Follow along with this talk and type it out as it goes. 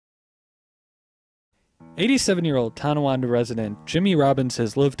87-year-old Tonawanda resident Jimmy Robbins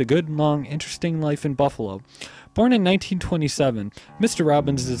has lived a good, long, interesting life in Buffalo. Born in 1927, Mr.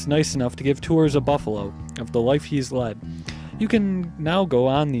 Robbins is nice enough to give tours of Buffalo, of the life he's led. You can now go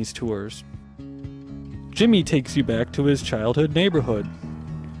on these tours. Jimmy takes you back to his childhood neighborhood.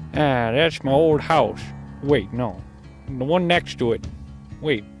 Ah, that's my old house. Wait, no. The one next to it.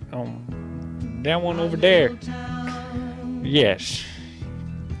 Wait, that one over there. Yes.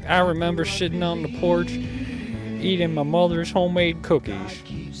 I remember sitting on the porch, eating my mother's homemade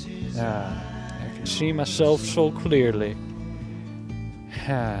cookies. I can see myself so clearly.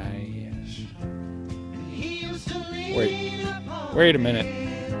 Ah, yes. Wait a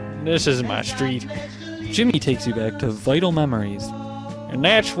minute. This isn't my street. Jimmy takes you back to vital memories. And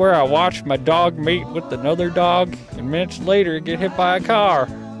that's where I watched my dog mate with another dog, and minutes later get hit by a car.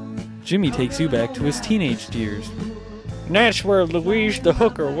 Jimmy takes you back to his teenage years. And that's where Louise the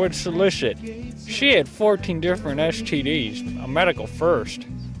hooker would solicit. She had 14 different STDs, a medical first.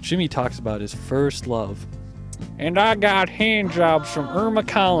 Jimmy talks about his first love. And I got hand jobs from Irma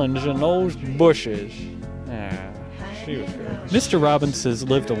Collins in those bushes. She was good. Mr. Robbins has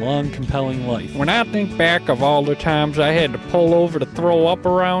lived a long, compelling life. When I think back of all the times I had to pull over to throw up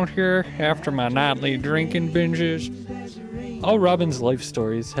around here after my nightly drinking binges. All Robbins' life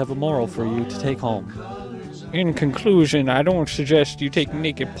stories have a moral for you to take home. In conclusion, I don't suggest you take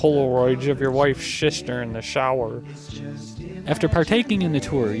naked Polaroids of your wife's sister in the shower. After partaking in the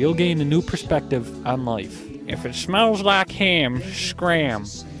tour, you'll gain a new perspective on life. If it smells like ham, scram.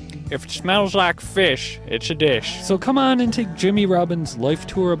 If it smells like fish, it's a dish. So come on and take Jimmy Robbins' Life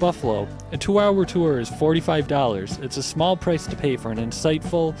Tour of Buffalo. A 2-hour tour is $45. It's a small price to pay for an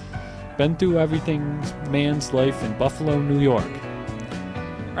insightful, been-through-everything man's life in Buffalo, New York.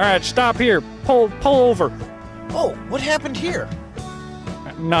 All right, stop here. Pull over. Oh, what happened here?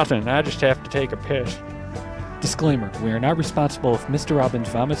 Nothing. I just have to take a piss. Disclaimer, we are not responsible if Mr. Robbins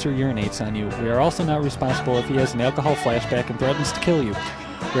vomits or urinates on you. We are also not responsible if he has an alcohol flashback and threatens to kill you.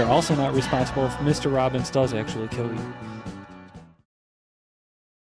 We are also not responsible if Mr. Robbins does actually kill you.